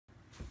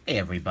Hey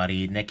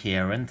everybody, Nick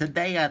here, and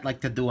today I'd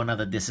like to do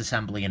another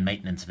disassembly and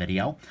maintenance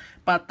video.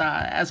 But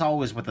as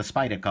always with the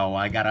Spyderco,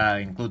 I gotta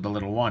include the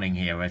little warning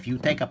here. If you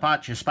take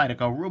apart your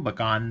Spyderco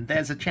Rubicon,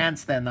 there's a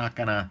chance they're not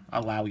gonna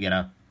allow you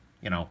to,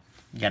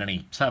 get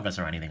any service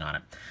or anything on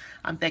it.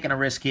 I'm taking a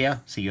risk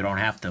here, so you don't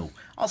have to.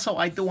 Also,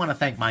 I do want to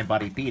thank my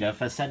buddy Peter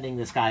for sending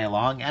this guy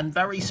along and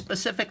very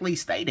specifically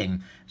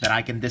stating that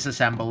I can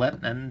disassemble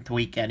it and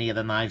tweak any of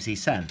the knives he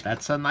sent.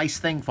 That's a nice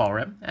thing for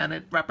him, and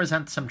it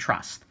represents some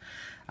trust.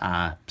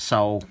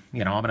 So, I'm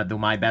going to do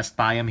my best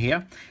by him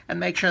here and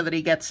make sure that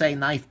he gets a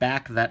knife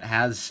back that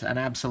has an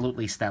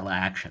absolutely stellar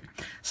action.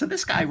 So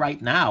this guy right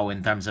now,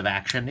 in terms of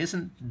action,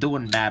 isn't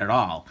doing bad at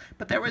all,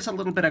 but there is a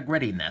little bit of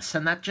grittiness,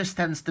 and that just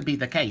tends to be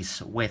the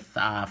case with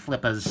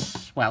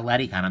flippers, well,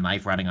 any kind of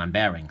knife running on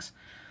bearings.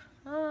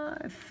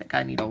 I think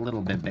I need a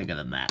little bit bigger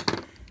than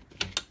that.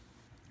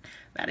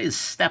 That is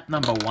step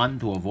number one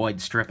to avoid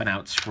stripping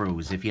out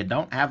screws. If you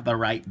don't have the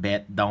right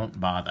bit, don't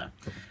bother.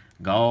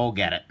 Go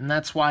get it. And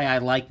that's why I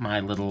like my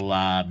little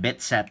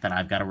bit set that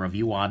I've got a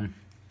review on.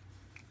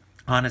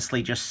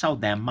 Honestly, just so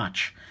damn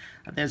much.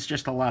 There's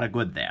just a lot of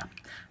good there.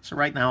 So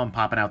right now I'm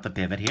popping out the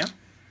pivot here.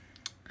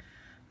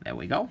 There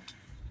we go.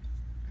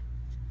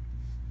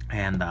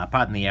 And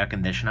pardon the air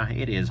conditioner.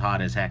 It is hot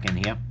as heck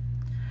in here.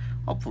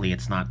 Hopefully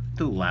it's not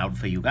too loud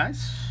for you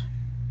guys.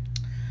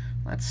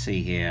 Let's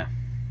see here.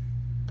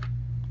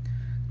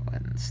 Go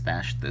ahead and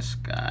stash this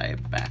guy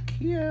back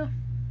here.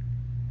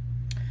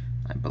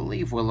 I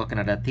believe we're looking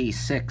at a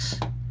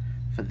T6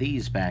 for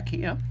these back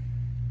here.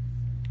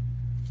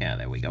 Yeah,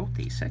 there we go,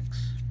 T6.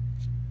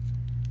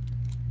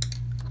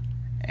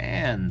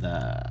 And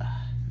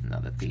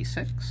another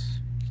T6.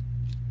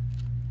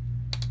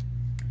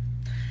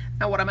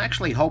 Now what I'm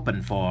actually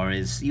hoping for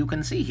is, you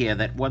can see here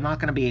that we're not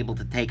going to be able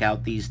to take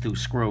out these two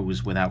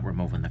screws without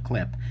removing the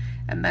clip.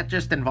 And that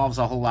just involves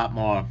a whole lot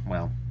more,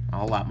 well, a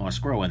whole lot more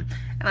screwing,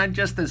 and I'd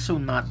just as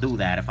soon not do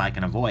that if I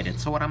can avoid it.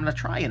 So what I'm going to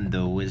try and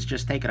do is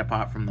just take it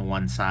apart from the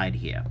one side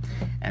here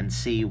and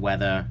see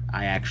whether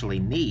I actually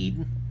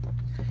need,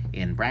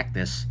 in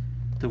practice,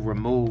 to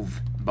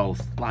remove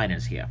both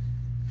liners here.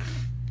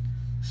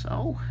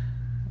 So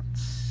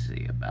let's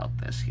see about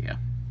this here.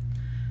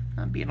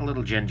 I'm being a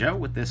little ginger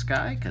with this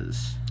guy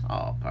because,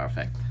 oh,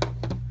 perfect.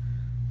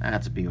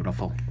 That's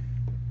beautiful.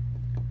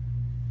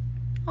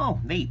 Oh,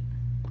 neat.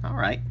 All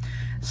right.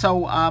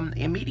 So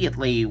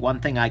immediately one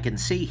thing I can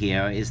see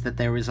here is that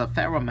there is a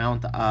fair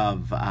amount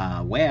of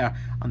wear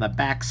on the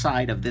back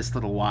side of this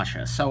little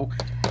washer. So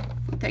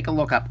if we take a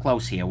look up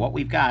close here, what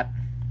we've got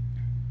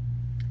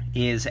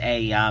is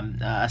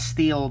a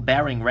steel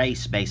bearing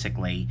race,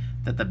 basically,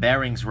 that the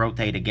bearings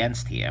rotate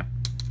against here.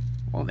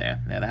 Oh,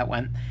 there that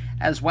went.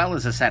 As well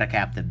as a set of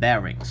captive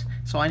bearings.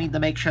 So I need to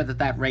make sure that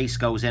that race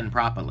goes in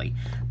properly.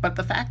 But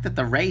the fact that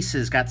the race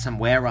has got some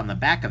wear on the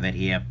back of it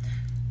here,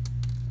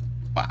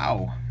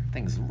 wow,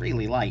 thing's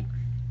really light,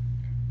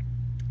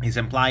 is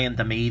implying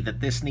to me that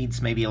this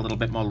needs maybe a little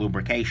bit more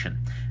lubrication,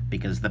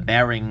 because the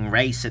bearing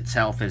race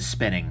itself is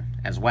spinning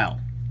as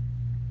well.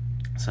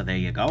 So there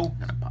you go.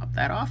 Gonna pop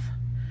that off.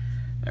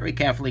 Very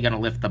carefully gonna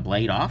lift the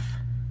blade off.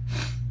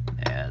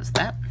 There's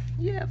that.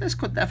 Yeah, this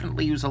could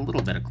definitely use a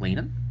little bit of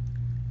cleaning.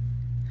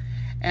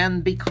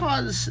 And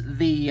because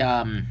the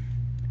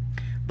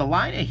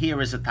liner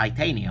here is a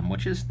titanium,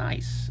 which is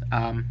nice.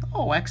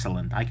 Oh,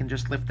 excellent. I can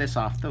just lift this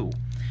off too.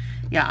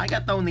 Yeah, I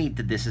got no need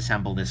to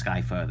disassemble this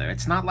guy further.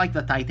 It's not like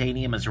the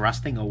titanium is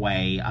rusting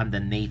away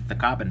underneath the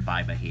carbon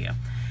fiber here.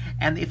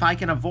 And if I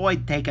can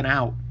avoid taking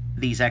out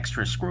these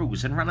extra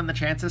screws and running the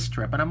chance of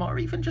stripping them, or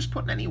even just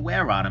putting any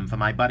wear on them for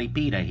my buddy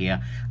Peter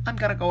here, I'm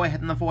going to go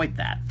ahead and avoid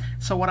that.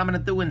 So what I'm going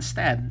to do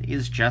instead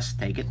is just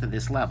take it to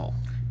this level,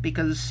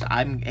 because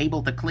I'm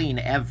able to clean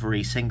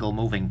every single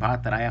moving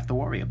part that I have to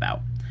worry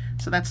about.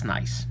 So that's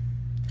nice.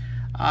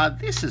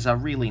 This is a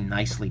really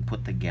nicely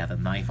put together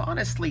knife.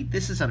 Honestly,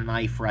 this is a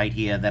knife right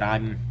here that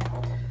I'm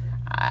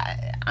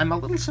a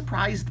little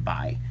surprised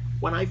by.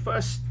 When I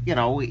first,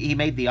 he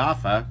made the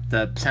offer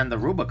to send the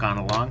Rubicon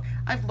along,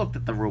 I've looked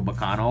at the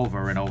Rubicon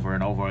over and over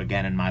and over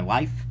again in my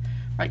life.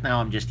 Right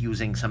now I'm just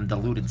using some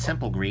diluted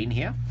simple green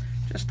here,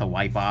 just to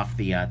wipe off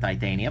the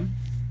titanium.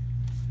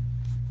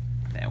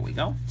 There we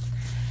go.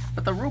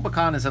 But the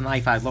Rubicon is a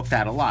knife I've looked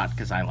at a lot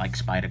because I like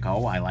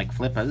Spyderco, I like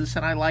flippers,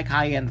 and I like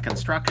high-end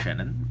construction,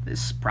 and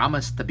this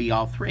promised to be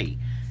all three.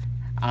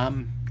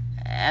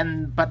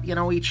 But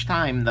each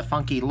time the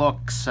funky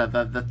looks,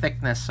 the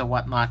thickness or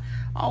whatnot,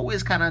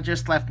 always kind of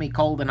just left me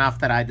cold enough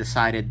that I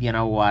decided, you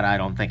know what, I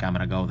don't think I'm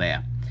going to go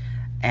there.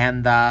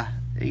 And,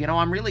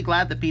 I'm really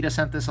glad that Peter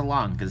sent this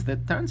along, because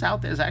it turns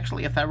out there's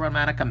actually a fair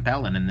amount of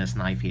compelling in this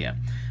knife here.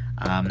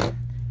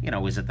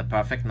 Is it the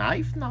perfect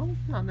knife? No,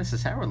 not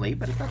necessarily,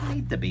 but it doesn't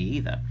need to be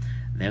either.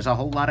 There's a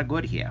whole lot of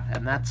good here,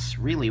 and that's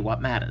really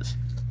what matters.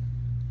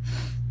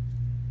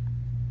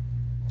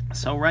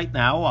 So right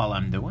now, all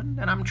I'm doing,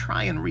 and I'm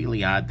trying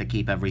really hard to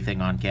keep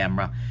everything on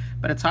camera,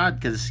 but it's hard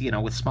because,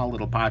 with small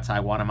little parts, I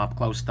want them up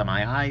close to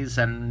my eyes,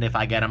 and if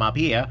I get them up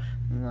here,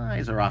 the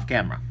eyes are off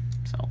camera.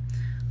 So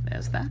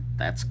There's that.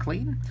 That's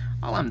clean.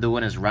 All I'm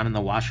doing is running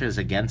the washers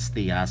against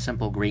the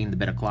simple greened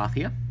bit of cloth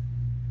here.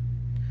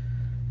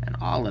 And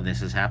all of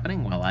this is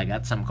happening while I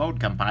got some code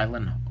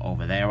compiling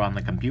over there on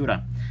the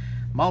computer.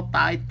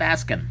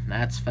 Multitasking,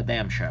 that's for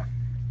damn sure.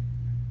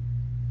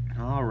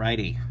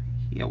 Alrighty,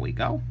 here we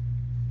go.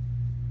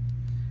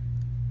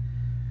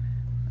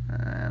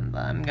 And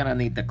I'm gonna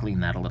need to clean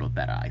that a little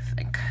better, I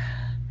think.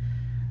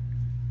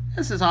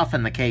 This is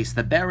often the case.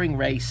 The bearing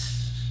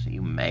race,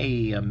 you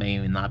may or may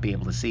not be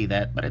able to see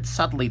that, but it's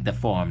subtly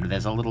deformed.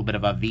 There's a little bit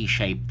of a V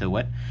shape to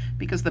it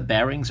because the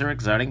bearings are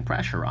exerting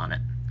pressure on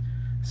it.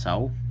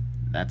 So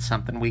that's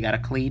something we gotta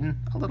clean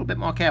a little bit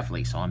more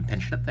carefully. So I'm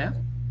pinching it there.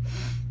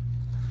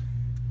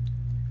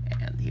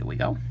 And here we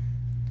go.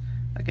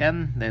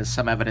 Again, there's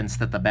some evidence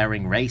that the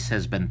bearing race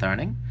has been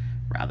turning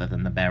rather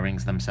than the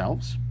bearings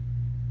themselves.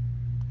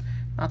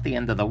 Not the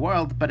end of the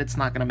world, but it's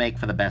not going to make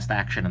for the best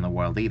action in the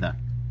world either.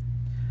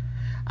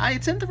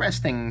 It's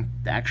interesting,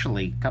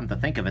 actually, come to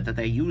think of it, that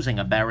they're using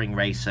a bearing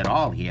race at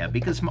all here,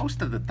 because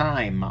most of the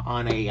time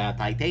on a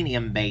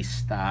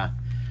titanium-based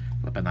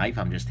flipper knife,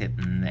 I'm just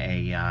hitting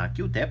a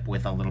Q-tip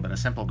with a little bit of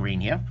simple green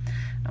here.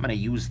 I'm going to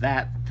use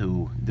that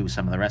to do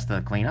some of the rest of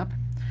the cleanup.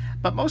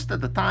 But most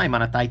of the time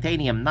on a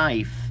titanium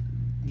knife,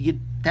 you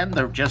tend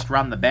to just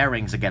run the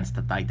bearings against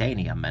the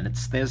titanium, and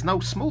there's no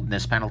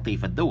smoothness penalty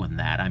for doing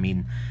that. I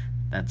mean,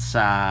 that's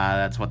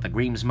what the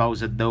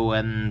Grimsmos are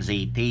doing.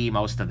 ZT,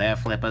 most of their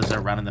flippers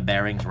are running the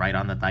bearings right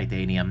on the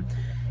titanium.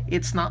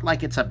 It's not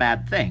like it's a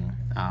bad thing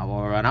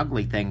or an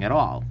ugly thing at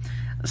all.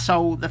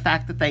 So the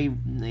fact that they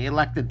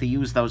elected to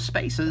use those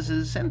spaces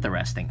is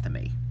interesting to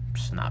me.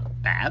 It's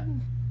not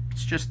bad,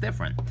 it's just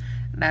different.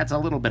 It adds a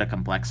little bit of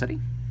complexity.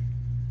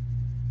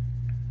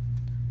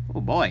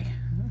 Oh boy,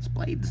 this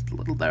blade's a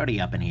little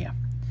dirty up in here.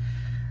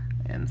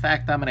 In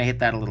fact, I'm going to hit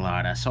that a little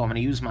harder. So I'm going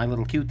to use my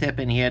little Q-tip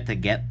in here to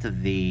get to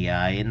the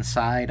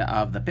inside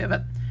of the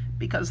pivot,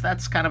 because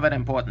that's kind of an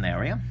important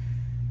area.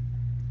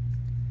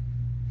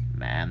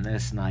 Man,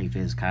 this knife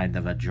is kind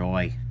of a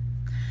joy.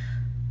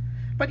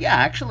 But yeah,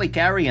 actually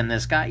carrying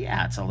this guy,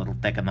 yeah, it's a little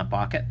thick in the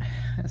pocket.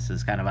 This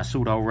is kind of a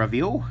pseudo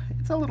review.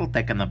 It's a little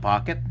thick in the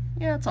pocket.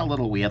 Yeah, it's a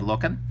little weird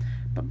looking.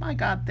 But my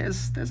God,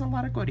 there's a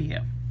lot of good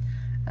here.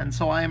 And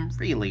so I am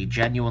really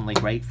genuinely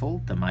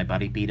grateful to my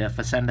buddy Peter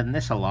for sending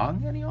this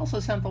along, and he also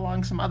sent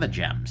along some other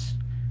gems.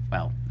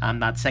 Well, I'm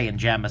not saying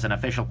gem as an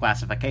official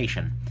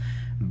classification,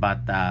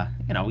 but,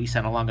 you know, he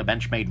sent along a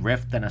Benchmade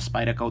Rift and a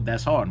Spyderco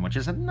Des Horn, which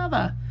is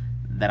another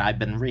that I've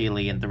been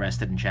really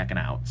interested in checking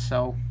out.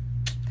 So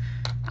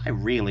I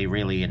really,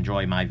 really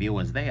enjoy my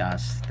viewers. They are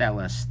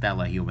stellar,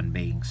 stellar human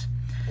beings.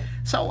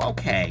 So,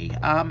 okay,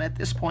 at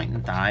this point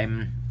in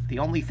time, the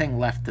only thing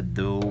left to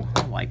do,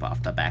 I'll wipe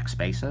off the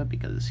backspacer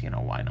because, you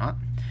know, why not?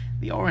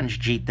 The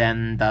orange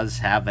G10 does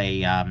have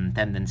a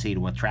tendency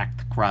to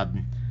attract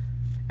crud,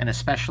 and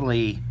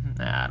especially,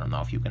 I don't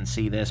know if you can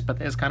see this, but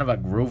there's kind of a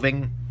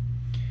grooving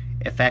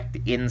effect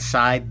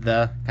inside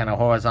the kind of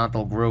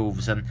horizontal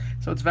grooves, and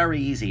so it's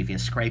very easy if you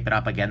scrape it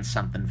up against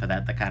something for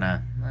that to kind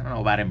of, I don't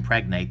know about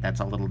impregnate, that's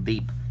a little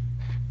deep,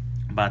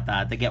 but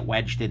to get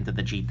wedged into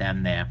the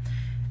G10 there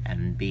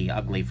and be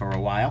ugly for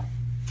a while.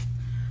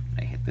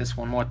 I hit this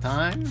one more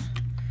time,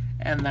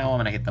 and now I'm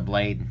going to hit the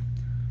blade.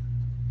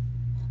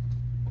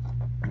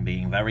 I'm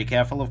being very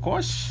careful, of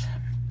course,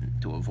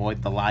 to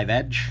avoid the live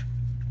edge.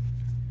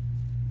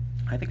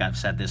 I think I've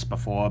said this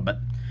before, but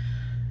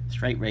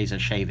straight razor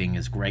shaving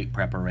is great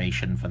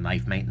preparation for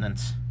knife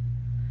maintenance,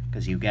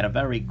 because you get a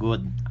very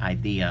good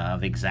idea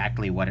of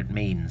exactly what it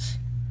means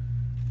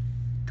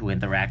to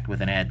interact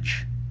with an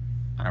edge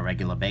on a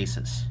regular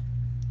basis.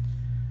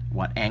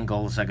 What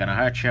angles are going to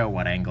hurt you,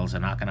 what angles are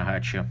not going to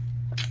hurt you.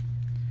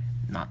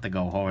 Not to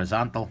go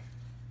horizontal.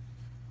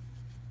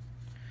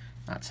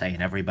 Not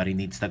saying everybody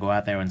needs to go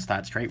out there and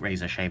start straight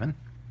razor shaving.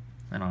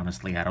 And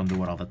honestly, I don't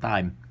do it all the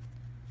time.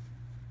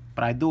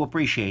 But I do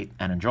appreciate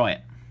and enjoy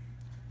it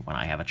when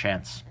I have a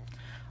chance.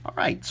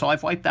 Alright, so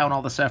I've wiped down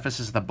all the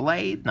surfaces of the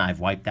blade, and I've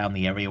wiped down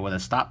the area where the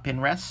stop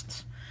pin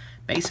rests.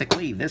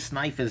 Basically, this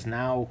knife is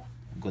now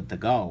good to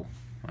go.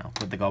 Well,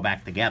 good to go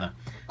back together,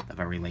 at the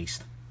very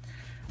least.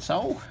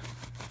 So,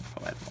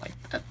 go ahead and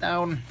wipe that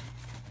down.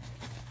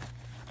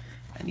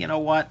 And you know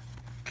what?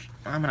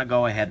 I'm going to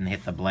go ahead and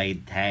hit the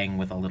blade tang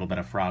with a little bit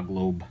of frog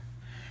lube.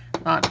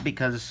 Not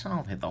because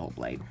I'll hit the whole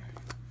blade.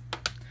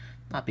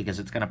 Not because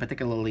it's going to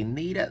particularly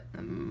need it,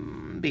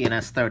 being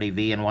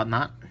S30V and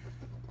whatnot.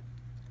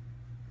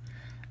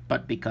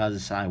 But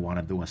because I want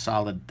to do a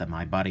solid to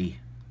my buddy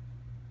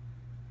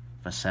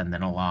for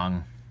sending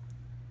along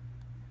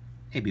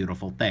a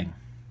beautiful thing.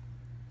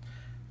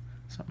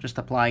 So I'm just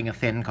applying a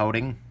thin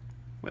coating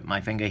with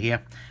my finger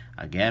here.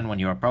 Again, when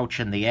you're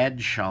approaching the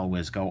edge,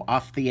 always go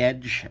off the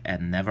edge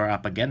and never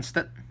up against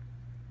it.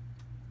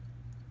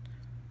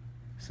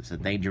 This is a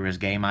dangerous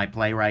game I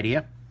play right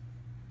here.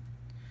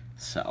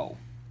 So,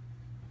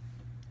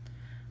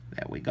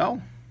 there we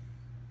go.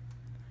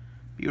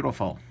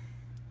 Beautiful.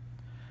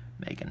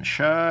 Making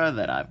sure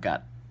that I've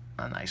got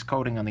a nice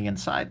coating on the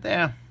inside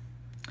there.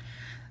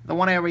 The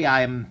one area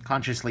I'm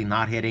consciously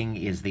not hitting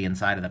is the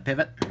inside of the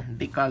pivot,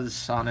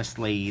 because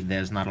honestly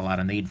there's not a lot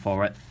of need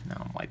for it.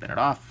 Now I'm wiping it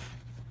off.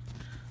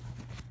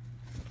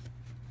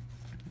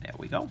 There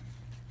we go.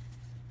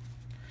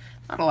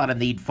 Not a lot of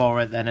need for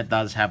it, and it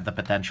does have the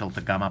potential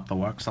to gum up the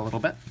works a little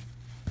bit.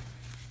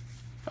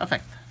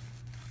 Perfect.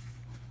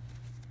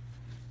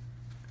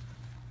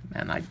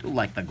 Man, I do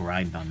like the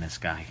grind on this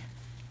guy.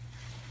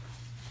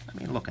 I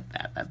mean, look at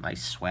that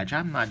nice swedge.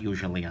 I'm not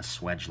usually a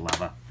swedge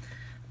lover,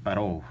 but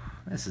oh,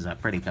 this is a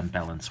pretty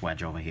compelling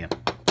swedge over here.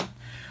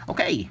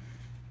 Okay,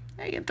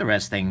 hey,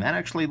 interesting. That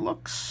actually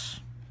looks...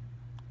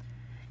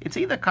 It's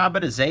either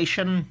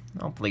carbonization,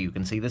 hopefully you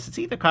can see this, it's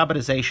either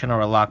carbonization or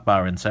a lock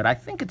bar insert. I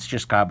think it's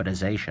just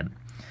carbonization.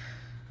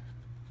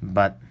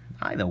 But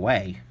either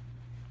way,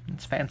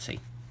 it's fancy.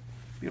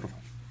 Beautiful.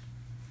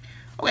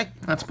 Okay,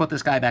 let's put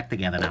this guy back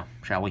together now,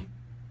 shall we?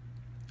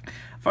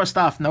 First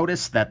off,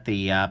 notice that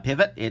the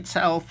pivot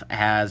itself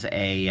has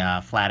a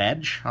flat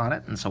edge on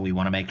it, and so we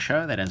want to make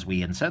sure that as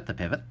we insert the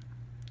pivot,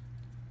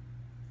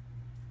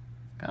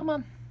 come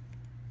on,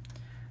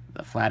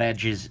 the flat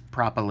edge is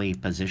properly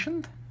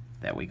positioned.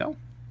 There we go.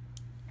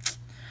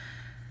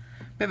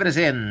 Pivot is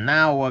in.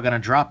 Now we're going to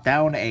drop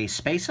down a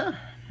spacer,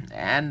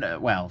 and,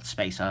 well,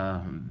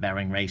 spacer,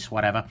 bearing race,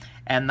 whatever.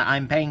 And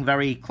I'm paying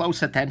very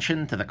close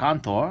attention to the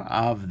contour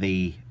of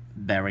the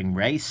bearing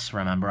race.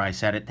 Remember, I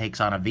said it takes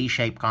on a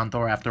V-shaped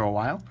contour after a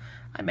while.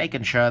 I'm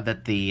making sure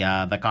that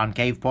the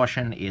concave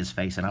portion is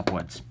facing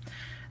upwards.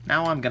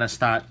 Now I'm going to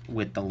start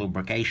with the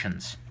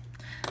lubrications.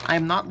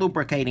 I'm not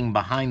lubricating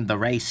behind the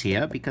race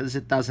here because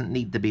it doesn't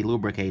need to be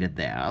lubricated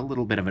there. A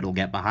little bit of it will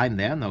get behind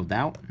there, no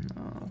doubt.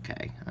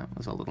 Okay, that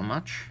was a little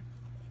much.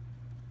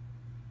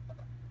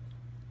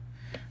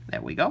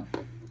 There we go.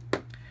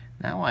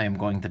 Now I am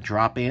going to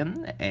drop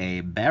in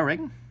a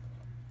bearing,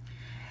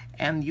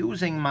 and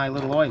using my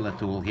little oiler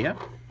tool here,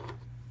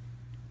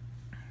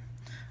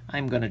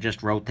 I'm going to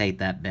just rotate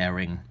that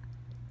bearing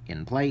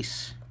in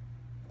place.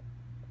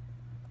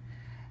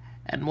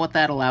 And what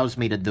that allows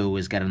me to do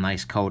is get a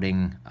nice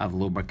coating of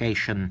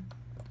lubrication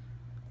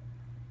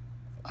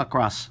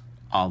across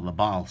all the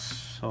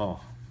balls.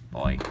 Oh,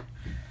 boy.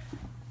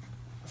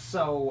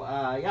 So,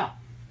 yeah.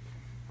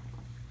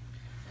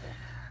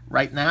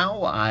 Right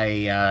now,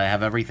 I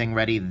have everything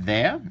ready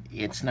there.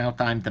 It's now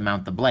time to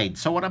mount the blade.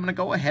 So what I'm going to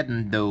go ahead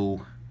and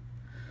do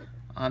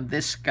on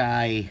this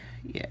guy,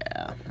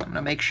 yeah, I'm going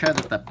to make sure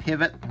that the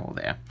pivot, oh,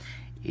 there,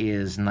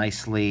 is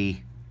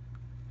nicely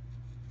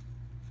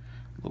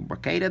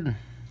lubricated.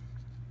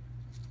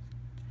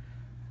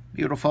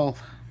 Beautiful.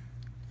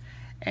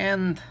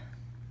 And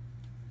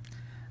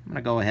I'm going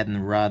to go ahead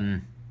and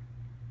run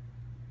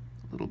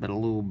a little bit of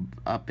lube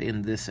up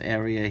in this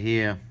area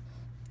here.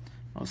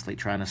 Mostly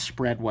trying to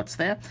spread what's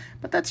there.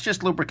 But that's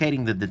just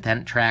lubricating the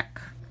detent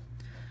track.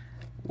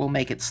 We'll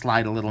make it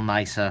slide a little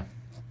nicer.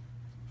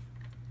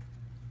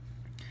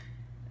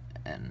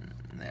 And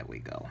there we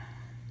go.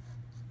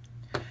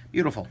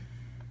 Beautiful.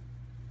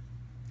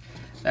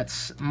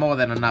 That's more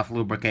than enough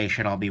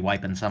lubrication. I'll be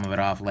wiping some of it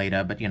off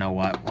later, but you know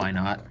what? Why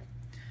not?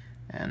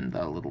 And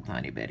a little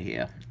tiny bit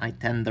here. I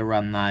tend to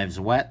run knives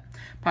wet.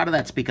 Part of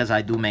that's because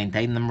I do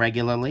maintain them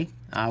regularly.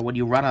 When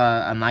you run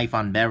a knife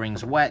on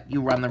bearings wet,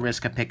 you run the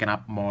risk of picking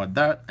up more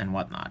dirt and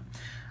whatnot.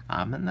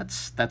 And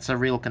that's a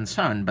real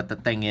concern, but the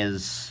thing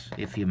is,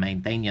 if you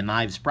maintain your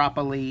knives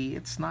properly,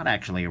 it's not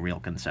actually a real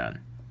concern.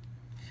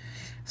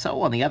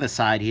 So on the other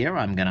side here,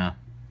 I'm gonna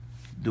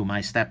do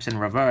my steps in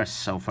reverse.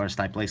 So first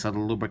I place a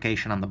little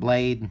lubrication on the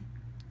blade.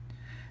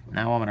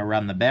 Now I'm going to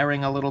run the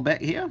bearing a little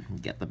bit here,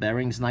 get the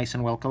bearings nice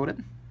and well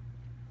coated.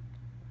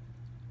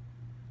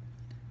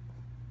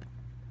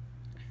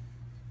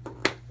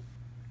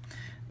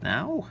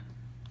 Now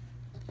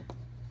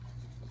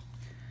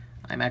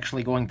I'm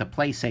actually going to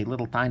place a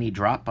little tiny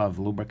drop of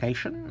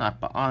lubrication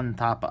up on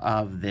top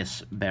of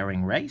this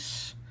bearing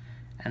race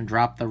and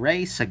drop the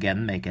race,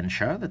 again making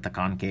sure that the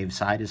concave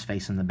side is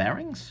facing the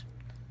bearings.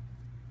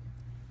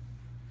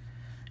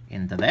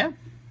 Into there.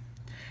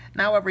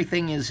 Now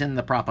everything is in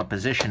the proper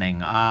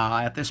positioning.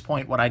 At this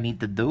point what I need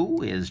to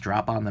do is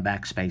drop on the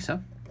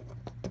backspacer.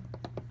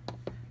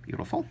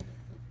 Beautiful.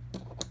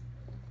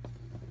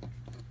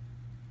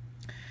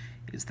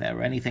 Is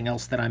there anything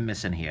else that I'm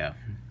missing here?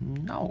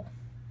 No.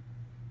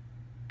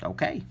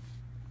 Okay.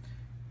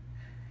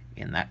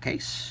 In that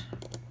case,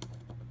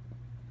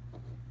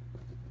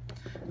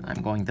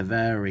 I'm going to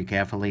very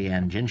carefully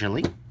and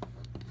gingerly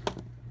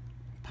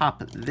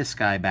pop this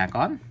guy back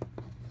on.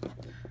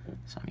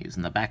 So I'm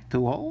using the back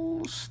two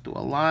holes to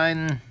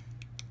align.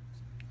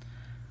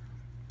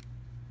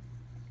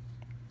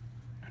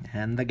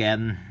 And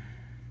again,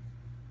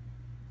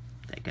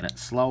 taking it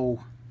slow,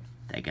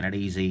 taking it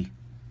easy.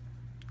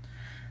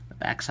 The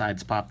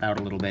backside's popped out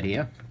a little bit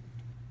here.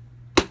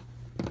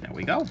 There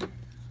we go.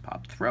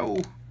 Popped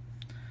through.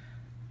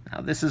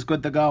 Now this is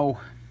good to go.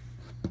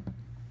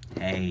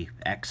 Hey,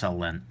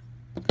 excellent.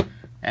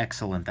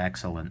 Excellent,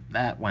 excellent.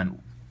 That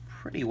went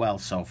pretty well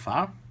so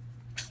far.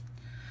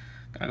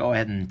 Gonna go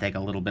ahead and take a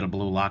little bit of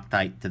blue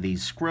Loctite to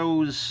these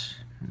screws,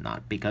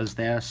 not because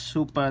they're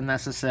super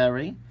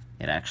necessary.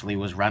 It actually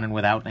was running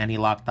without any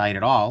Loctite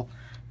at all,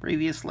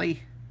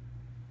 previously.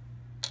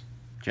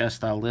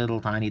 Just a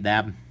little tiny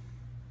dab.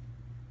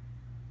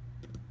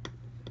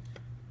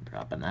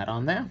 Dropping that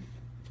on there.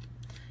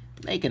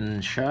 Making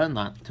sure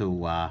not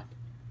to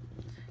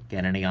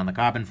get any on the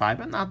carbon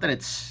fiber. Not that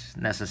it's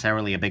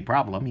necessarily a big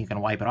problem. You can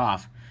wipe it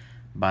off.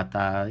 But,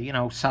 you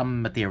know,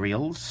 some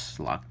materials,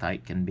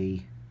 Loctite, can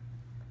be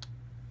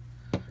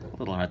a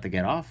little hard to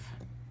get off.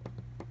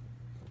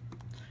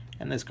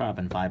 And this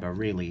carbon fiber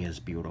really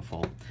is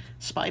beautiful.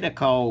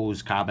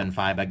 Spyderco's carbon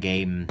fiber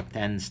game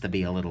tends to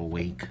be a little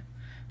weak.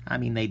 I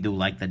mean, they do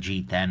like the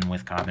G10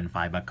 with carbon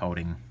fiber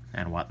coating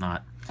and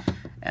whatnot.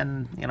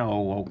 And, you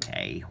know,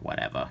 okay,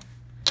 whatever.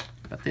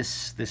 But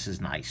this is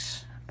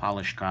nice.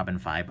 Polished carbon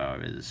fiber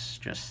is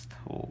just,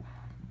 oh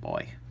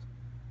boy,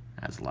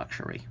 that's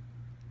luxury.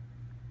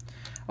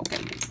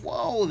 Okay,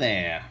 whoa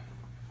there.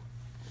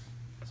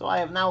 So I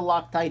have now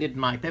Loctited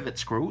my pivot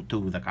screw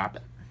to the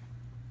carpet.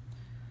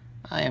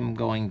 I am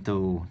going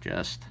to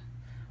just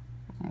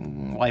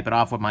wipe it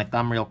off with my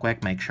thumb real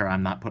quick, make sure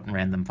I'm not putting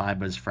random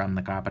fibers from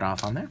the carpet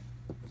off on there.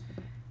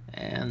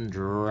 And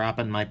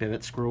dropping my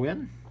pivot screw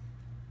in.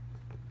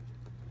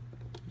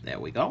 There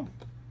we go.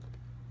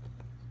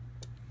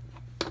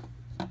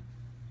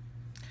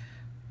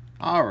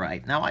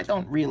 Alright, now I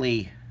don't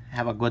really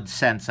have a good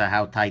sense of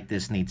how tight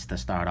this needs to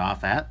start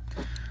off at.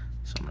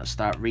 So I'm going to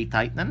start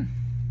retightening.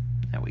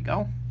 There we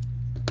go.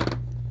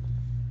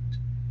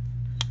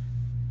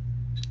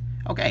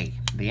 Okay,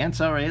 the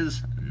answer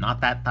is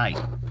not that tight.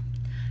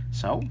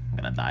 So I'm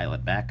going to dial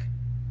it back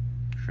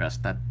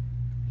just a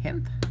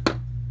hint.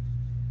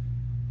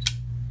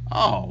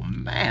 Oh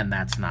man,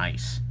 that's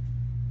nice.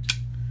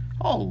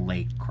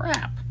 Holy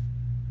crap.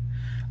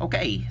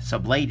 Okay, so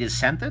blade is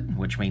centered,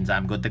 which means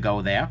I'm good to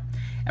go there.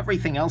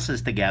 Everything else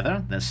is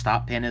together. The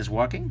stop pin is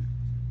working.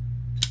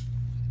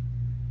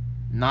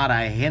 Not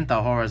a hint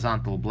of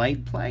horizontal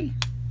blade play.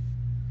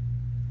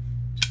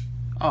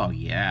 Oh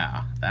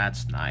yeah,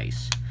 that's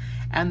nice.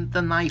 And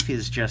the knife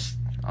is just,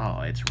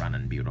 oh, it's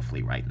running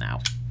beautifully right now.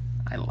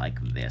 I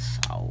like this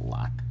a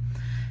lot.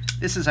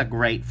 This is a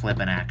great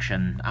flipping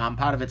action.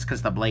 Part of it's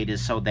because the blade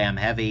is so damn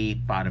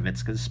heavy. Part of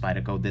it's because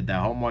Spyderco did their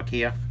homework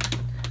here.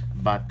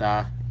 But,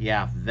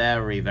 yeah,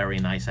 very, very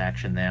nice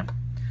action there.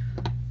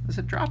 Does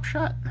it drop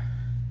shut?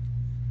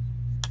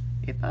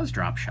 It does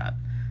drop shut.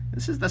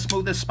 This is the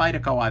smoothest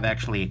Spyderco I've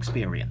actually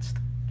experienced.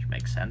 Which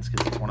makes sense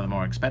because it's one of the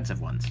more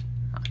expensive ones.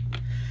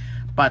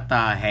 But,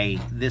 hey,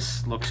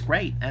 this looks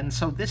great. And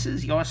so this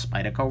is your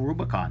Spyderco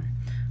Rubicon.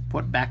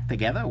 Put back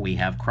together, we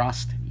have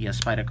crossed your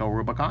Spyderco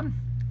Rubicon.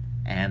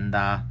 And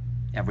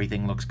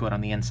everything looks good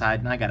on the inside.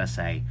 And I gotta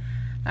say,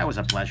 that was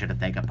a pleasure to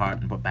take apart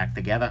and put back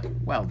together.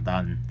 Well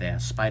done there,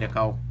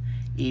 Spyderco.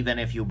 Even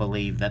if you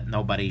believe that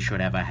nobody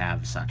should ever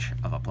have such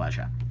of a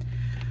pleasure.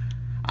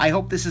 I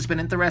hope this has been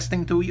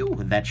interesting to you,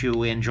 that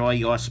you enjoy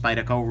your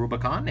Spyderco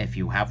Rubicon if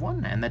you have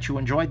one, and that you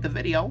enjoyed the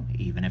video,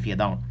 even if you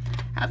don't.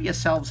 Have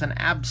yourselves an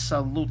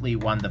absolutely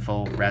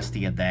wonderful rest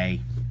of your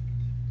day.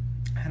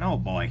 And oh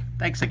boy,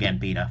 thanks again,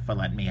 Peter, for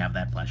letting me have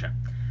that pleasure.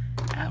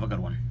 Have a good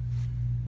one.